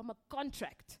differ from a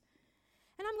contract?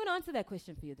 And I'm going to answer that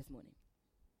question for you this morning.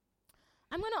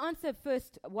 I'm going to answer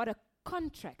first what a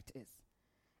contract is.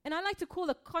 And I like to call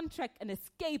a contract an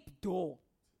escape door.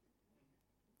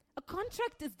 A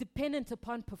contract is dependent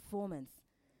upon performance.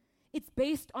 It's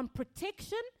based on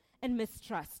protection and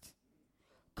mistrust.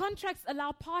 Contracts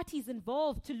allow parties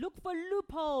involved to look for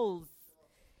loopholes,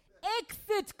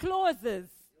 exit clauses,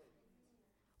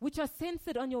 which are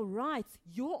centered on your rights,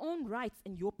 your own rights,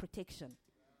 and your protection.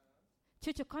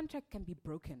 Church, a contract can be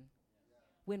broken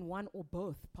when one or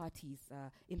both parties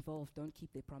involved don't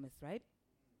keep their promise, right?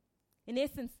 In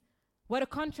essence, what a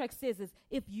contract says is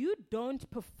if you don't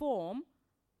perform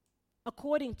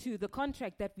according to the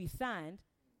contract that we signed,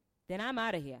 then I'm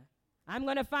out of here. I'm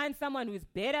going to find someone who's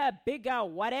better, bigger,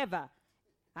 whatever.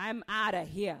 I'm out of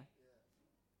here.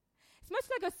 It's much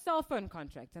like a cell phone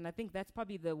contract, and I think that's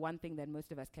probably the one thing that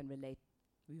most of us can relate.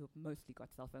 We have mostly got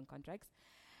cell phone contracts.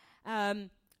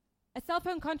 A cell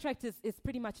phone contract is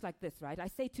pretty much like this, right? I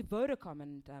say to Vodacom,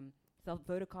 and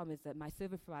Vodacom is my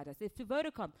service provider. I say to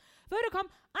Vodacom,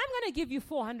 I'm going to give you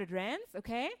 400 rands,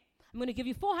 okay? I'm going to give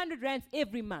you 400 rands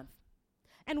every month.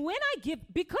 And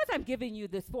because I'm giving you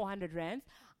this 400 rands,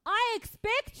 I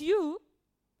expect you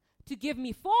to give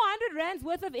me 400 rands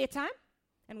worth of airtime,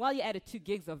 and while you added 2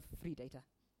 gigs of free data.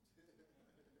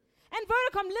 And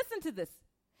Vodacom, listen to this.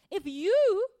 If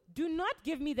you do not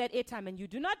give me that airtime and you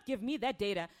do not give me that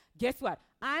data, guess what?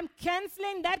 I'm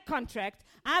canceling that contract.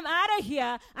 I'm out of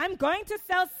here. I'm going to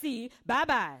Cell C.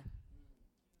 Bye-bye.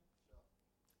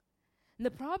 And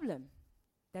the problem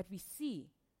that we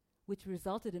see, which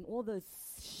resulted in all those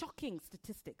shocking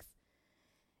statistics,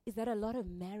 is that a lot of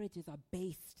marriages are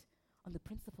based on the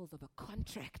principles of a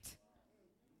contract.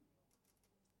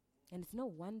 And it's no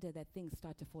wonder that things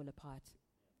start to fall apart.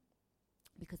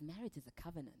 Because marriage is a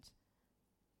covenant.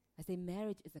 I say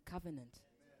marriage is a covenant.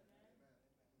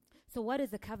 So what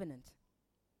is a covenant?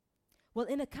 Well,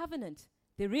 in a covenant,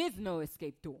 there is no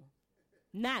escape door.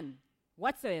 None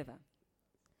whatsoever.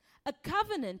 A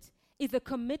covenant is a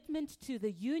commitment to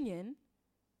the union,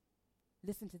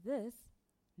 listen to this,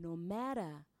 no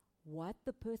matter what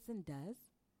the person does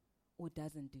or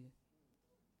doesn't do.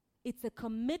 It's a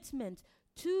commitment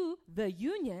to the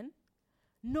union,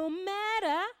 no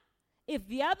matter if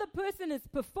the other person is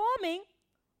performing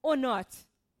or not.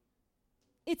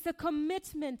 It's a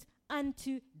commitment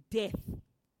unto death.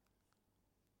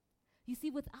 You see,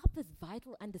 without this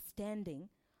vital understanding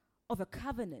of a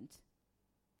covenant,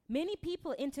 many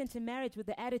people enter into marriage with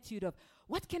the attitude of,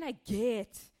 what can I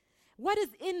get? What is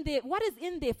in there? What is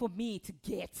in there for me to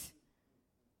get?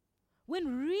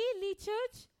 When really,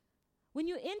 church, when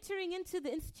you're entering into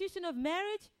the institution of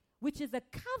marriage, which is a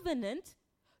covenant,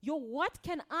 your what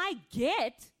can I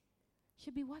get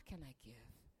should be what can I give?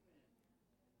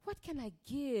 What can I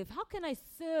give? How can I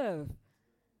serve?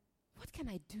 What can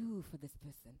I do for this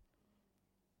person?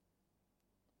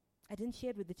 I didn't share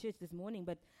it with the church this morning,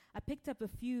 but I picked up a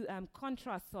few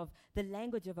contrasts of the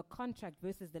language of a contract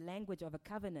versus the language of a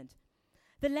covenant.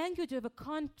 The language of a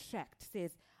contract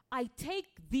says, I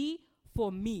take thee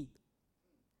for me.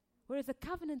 Whereas a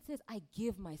covenant says, I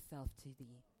give myself to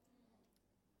thee.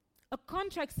 A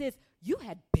contract says, you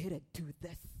had better do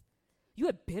this. You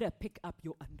had better pick up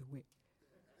your underwear,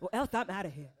 or else I'm out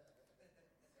of here.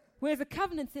 Whereas a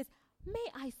covenant says, may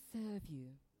I serve you?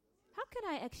 How can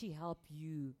I actually help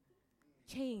you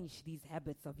change these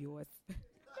habits of yours?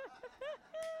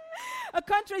 A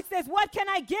contract says, what can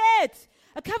I get?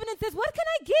 A covenant says, what can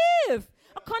I give?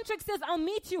 A contract says, I'll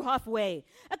meet you halfway.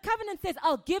 A covenant says,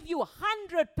 I'll give you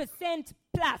 100%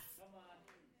 plus.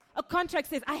 A contract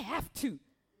says, I have to.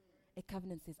 A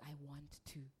covenant says, I want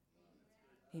to.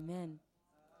 Amen.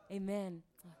 Amen.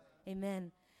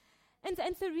 Amen. And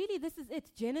so really this is it.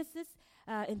 Genesis,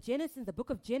 in the book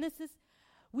of Genesis,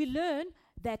 we learn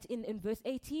that in verse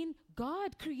 18,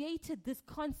 God created this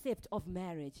concept of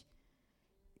marriage.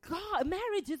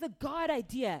 Marriage is a God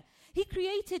idea. He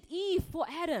created Eve for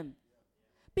Adam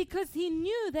because he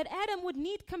knew that Adam would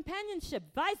need companionship,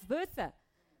 vice versa.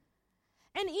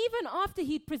 And even after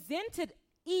he presented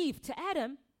Eve to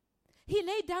Adam, he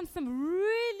laid down some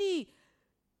really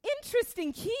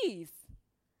interesting keys.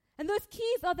 And those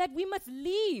keys are that we must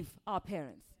leave our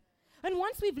parents. And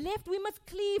once we've left, we must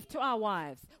cleave to our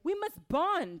wives. We must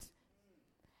bond.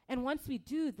 And once we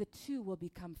do, the two will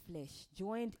become flesh,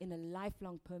 joined in a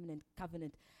lifelong permanent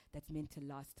covenant that's meant to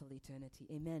last till eternity.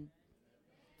 Amen.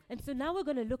 And so now we're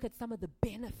going to look at some of the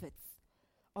benefits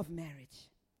of marriage.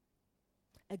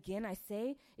 Again, I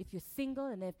say, if you're single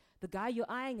and if the guy you're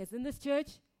eyeing is in this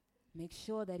church, make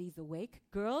sure that he's awake.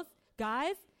 Girls,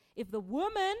 guys, if the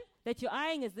woman that you're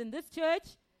eyeing is in this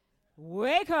church,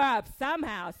 wake her up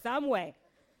somehow, some way.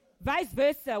 Vice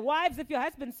versa. Wives, if your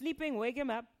husband's sleeping, wake him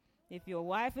up. If your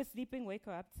wife is sleeping, wake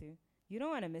her up too. You don't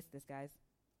want to miss this, guys.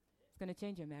 It's going to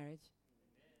change your marriage.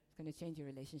 It's going to change your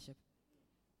relationship.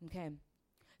 Okay.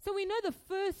 So we know the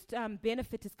first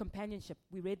benefit is companionship.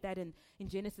 We read that in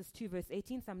Genesis 2 verse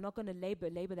 18, so I'm not going to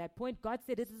labor that point. God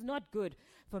said it is not good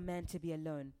for man to be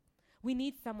alone. We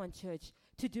need someone, church,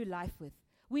 to do life with.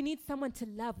 We need someone to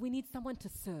love. We need someone to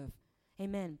serve.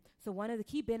 Amen. So one of the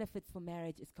key benefits for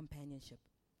marriage is companionship.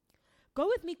 Go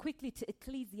with me quickly to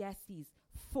Ecclesiastes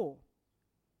 4.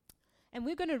 And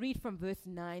we're going to read from verse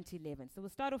 9 to 11. So we'll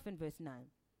start off in verse 9.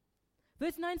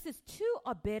 Verse 9 says, 2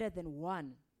 are better than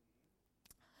 1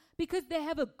 because they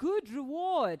have a good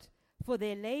reward for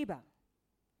their labor.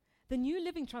 The New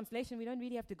Living Translation, we don't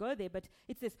really have to go there, but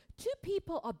it says, 2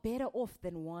 people are better off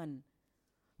than one,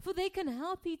 for they can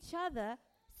help each other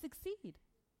succeed.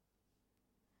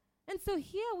 And so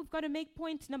here we've got to make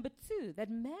point number 2, that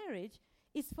marriage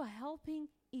is for helping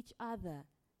each other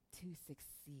to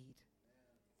succeed.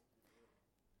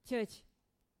 Church,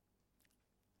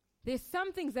 there's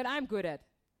some things that I'm good at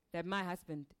that my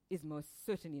husband is most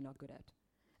certainly not good at.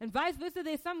 And vice versa,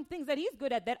 there's some things that he's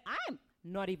good at that I'm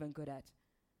not even good at.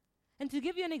 And to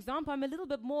give you an example, I'm a little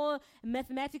bit more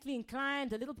mathematically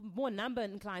inclined, a little bit more number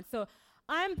inclined. So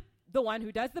I'm the one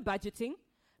who does the budgeting,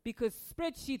 because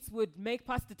spreadsheets would make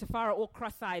Pastor Tafara all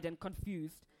cross-eyed and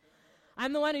confused.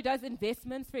 I'm the one who does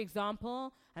investments, for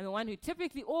example. I'm the one who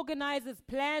typically organizes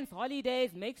plans,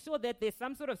 holidays, makes sure that there's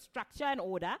some sort of structure and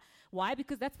order. Why?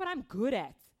 Because that's what I'm good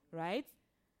at, right?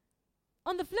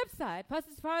 On the flip side,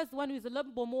 Pastor Tafara is the one who's a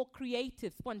little bit more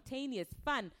creative, spontaneous,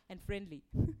 fun, and friendly.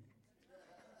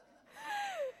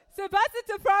 So Pastor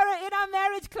Tafara, in our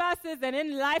marriage classes and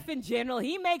in life in general,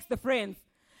 he makes the friends.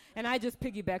 And I just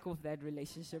piggyback off that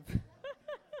relationship.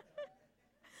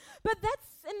 But that's,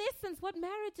 in essence, what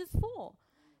marriage is for.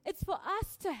 It's for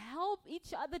us to help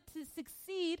each other to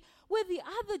succeed where the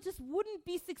other just wouldn't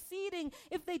be succeeding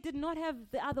if they did not have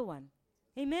the other one.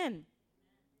 Amen.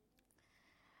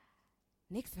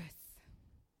 Next verse.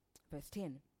 Verse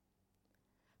 10.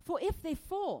 For if they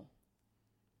fall,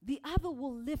 the other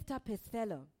will lift up his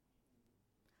fellow.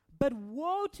 But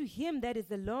woe to him that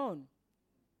is alone,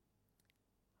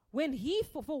 when he,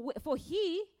 for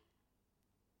he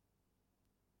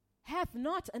hath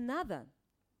not another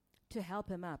to help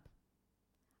him up.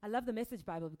 I love the Message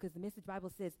Bible, because the Message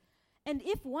Bible says, and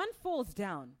if one falls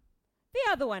down,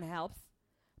 the other one helps.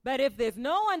 But if there's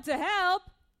no one to help,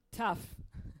 tough.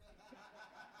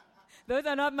 Those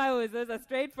are not my words. Those are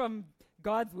straight from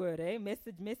God's word,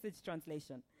 Message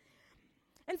translation.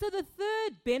 And so the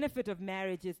third benefit of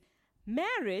marriage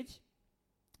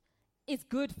is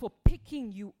good for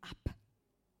picking you up.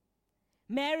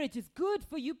 Marriage is good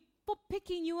for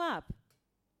picking you up.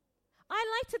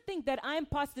 I like to think that I'm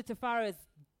Pastor Tafara's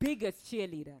biggest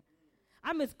cheerleader.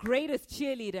 I'm his greatest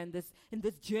cheerleader in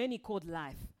this journey called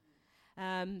life.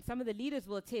 Some of the leaders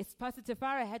will attest. Pastor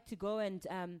Tafara had to go and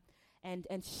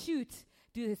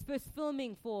do his first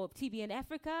filming for TBN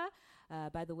Africa.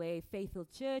 By the way, Faithful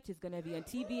Church is going to be on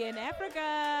TBN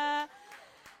Africa.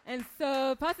 And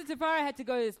so Pastor Tafara had to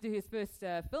go do his first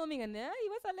filming, and he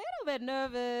was a little bit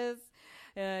nervous.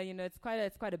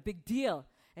 It's quite a big deal.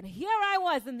 And here I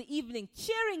was in the evening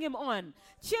cheering him on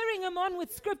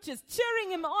with scriptures,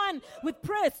 cheering him on with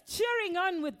prayers, cheering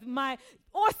on with my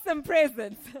awesome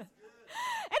presence. And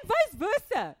vice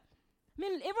versa. I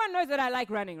mean, everyone knows that I like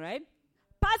running, right?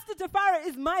 Pastor Tafara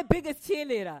is my biggest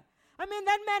cheerleader. I mean,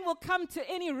 that man will come to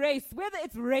any race, whether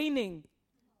it's raining,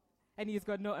 and he's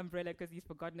got no umbrella because he's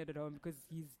forgotten it at home because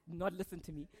he's not listened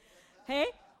to me. Hey?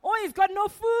 Or he's got no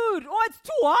food, or it's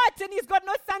too hot and he's got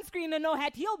no sunscreen and no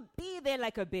hat. He'll be there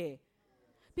like a bear.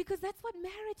 Because that's what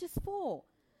marriage is for.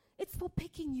 It's for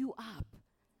picking you up.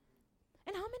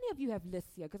 And how many of you have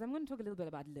lists here? Because I'm going to talk a little bit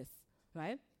about lists,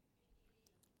 right?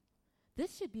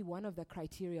 This should be one of the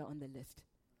criteria on the list.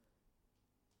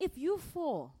 If you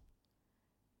fall,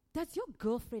 does your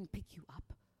girlfriend pick you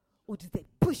up, or do they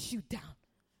push you down?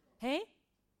 Hey?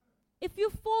 If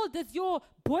you fall, does your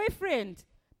boyfriend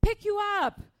pick you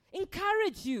up,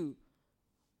 encourage you,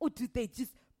 or do they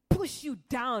just push you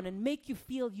down and make you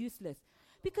feel useless?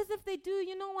 Because if they do,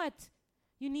 you know what?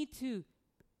 You need to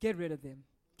get rid of them.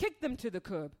 Kick them to the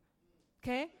curb.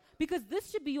 Okay? Because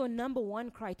this should be your number one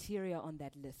criteria on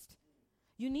that list.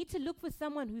 You need to look for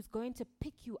someone who's going to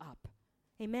pick you up.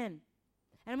 Amen.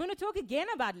 And I'm going to talk again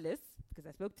about lists, because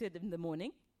I spoke to it in the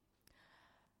morning.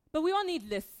 But we all need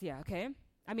lists here, okay?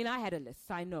 I mean, I had a list,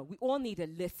 so I know. We all need a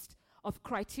list of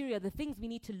criteria, the things we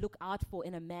need to look out for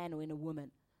in a man or in a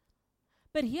woman.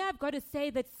 But here I've got to say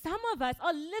that some of us,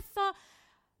 our lists are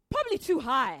probably too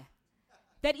high,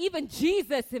 that even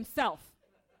Jesus himself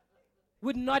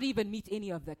would not even meet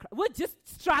any of the would just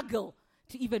struggle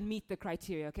to even meet the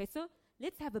criteria, okay? So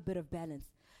let's have a bit of balance.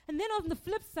 And then on the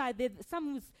flip side, there's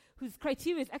some whose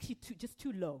criteria is actually just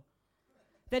too low.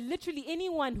 That literally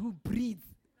anyone who breathes,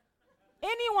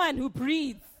 anyone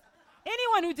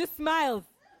who just smiles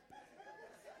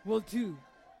will do.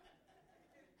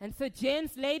 And so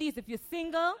gents, ladies, if you're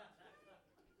single,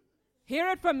 hear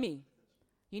it from me.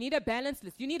 You need a balanced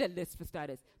list. You need a list for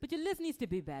starters. But your list needs to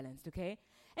be balanced, okay?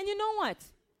 And you know what?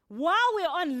 While we're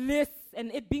on lists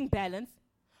and it being balanced,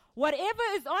 whatever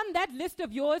is on that list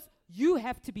of yours, you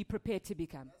have to be prepared to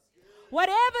become.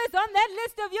 Whatever's on that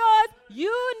list of yours,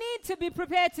 you need to be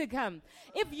prepared to come.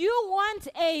 If you want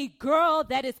a girl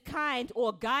that is kind or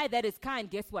a guy that is kind,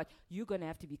 guess what? You're going to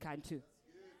have to be kind too.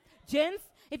 Gents,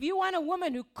 if you want a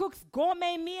woman who cooks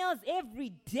gourmet meals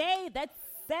every day, that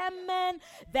salmon,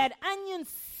 that onion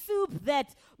soup,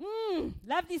 that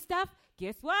lovely stuff,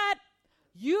 guess what?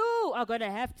 You are going to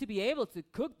have to be able to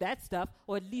cook that stuff,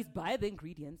 or at least buy the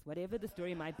ingredients, whatever the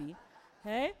story might be.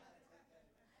 Hey?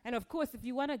 And of course, if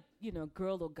you want a,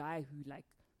 girl or guy who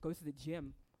goes to the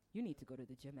gym, you need to go to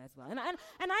the gym as well. And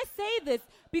I say this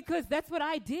because that's what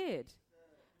I did.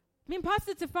 I mean,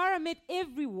 Pastor Tafara met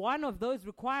every one of those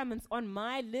requirements on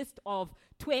my list of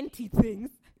 20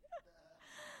 things.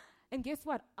 And guess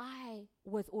what? I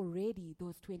was already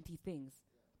those 20 things.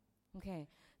 Okay.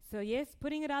 So yes,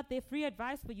 putting it out there, free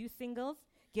advice for you singles.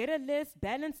 Get a list,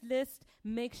 balanced list.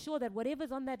 Make sure that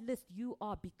whatever's on that list, you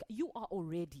are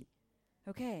already.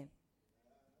 Okay.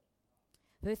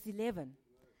 Verse 11.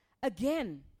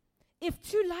 Again, if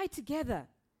two lie together,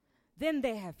 then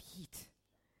they have heat.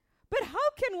 But how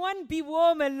can one be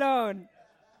warm alone?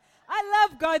 I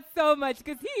love God so much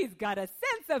because He's got a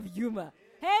sense of humor.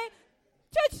 Hey?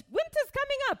 Church, winter's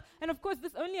coming up. And of course,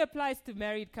 this only applies to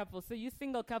married couples. So you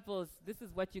single couples, this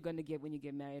is what you're going to get when you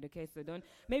get married, okay? So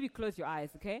maybe close your eyes,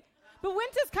 okay? But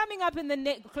winter's coming up in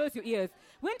the close your ears.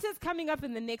 Winter's coming up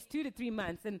in the next 2 to 3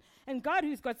 months. And God,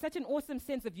 who's got such an awesome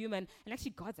sense of humor, and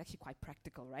actually God's actually quite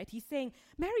practical, right? He's saying,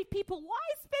 married people, why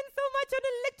spend so much on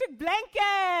electric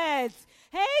blankets?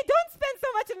 Hey, don't spend so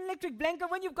much on an electric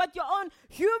blanket when you've got your own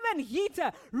human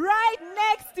heater right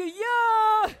next to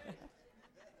you.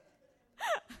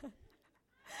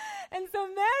 And so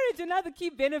marriage, another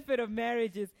key benefit of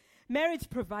marriage is marriage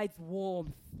provides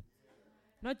warmth.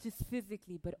 Not just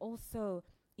physically, but also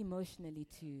emotionally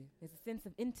too. There's a sense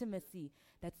of intimacy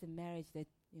that's in marriage that,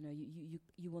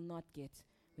 you will not get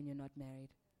when you're not married.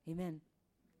 Amen.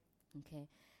 Okay.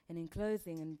 And in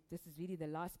closing, and this is really the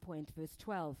last point, verse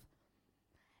 12.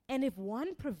 And if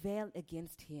one prevail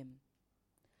against him,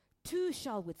 two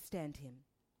shall withstand him.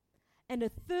 And a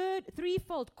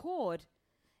threefold cord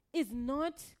is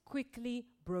not quickly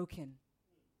broken.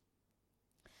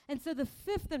 And so the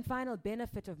fifth and final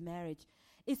benefit of marriage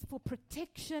is for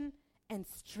protection and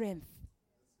strength.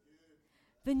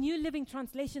 The New Living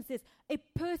Translation says, a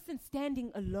person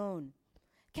standing alone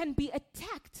can be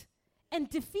attacked and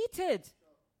defeated.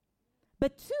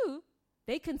 But two,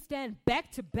 they can stand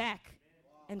back to back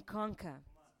and conquer.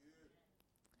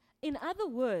 In other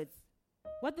words,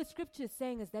 what the scripture is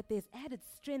saying is that there's added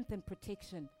strength and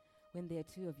protection when there are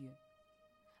two of you.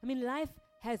 I mean, life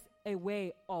has a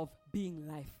way of being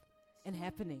life and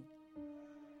happening.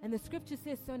 And the scripture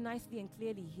says so nicely and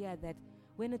clearly here that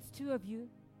when it's two of you,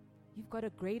 you've got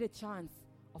a greater chance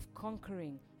of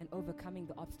conquering and overcoming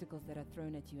the obstacles that are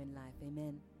thrown at you in life.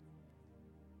 Amen.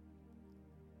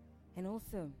 And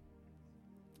also,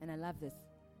 and I love this,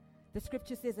 the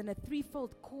scripture says, and a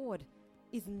threefold cord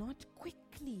is not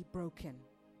quickly broken.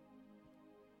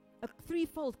 A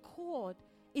threefold cord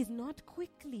is not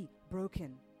quickly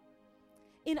broken.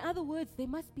 In other words, there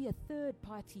must be a third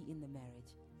party in the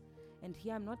marriage. And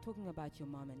here I'm not talking about your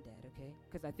mom and dad, okay?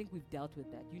 Because I think we've dealt with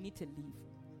that. You need to leave.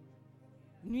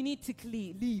 You need to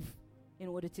leave in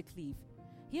order to cleave.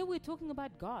 Here we're talking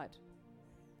about God.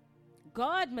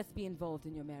 God must be involved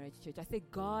in your marriage, church. I say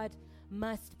God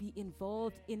must be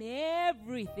involved in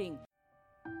everything.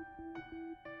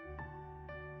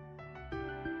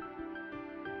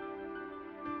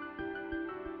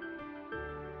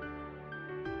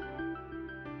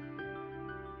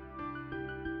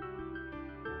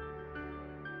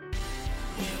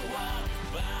 We walk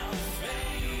by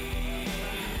faith.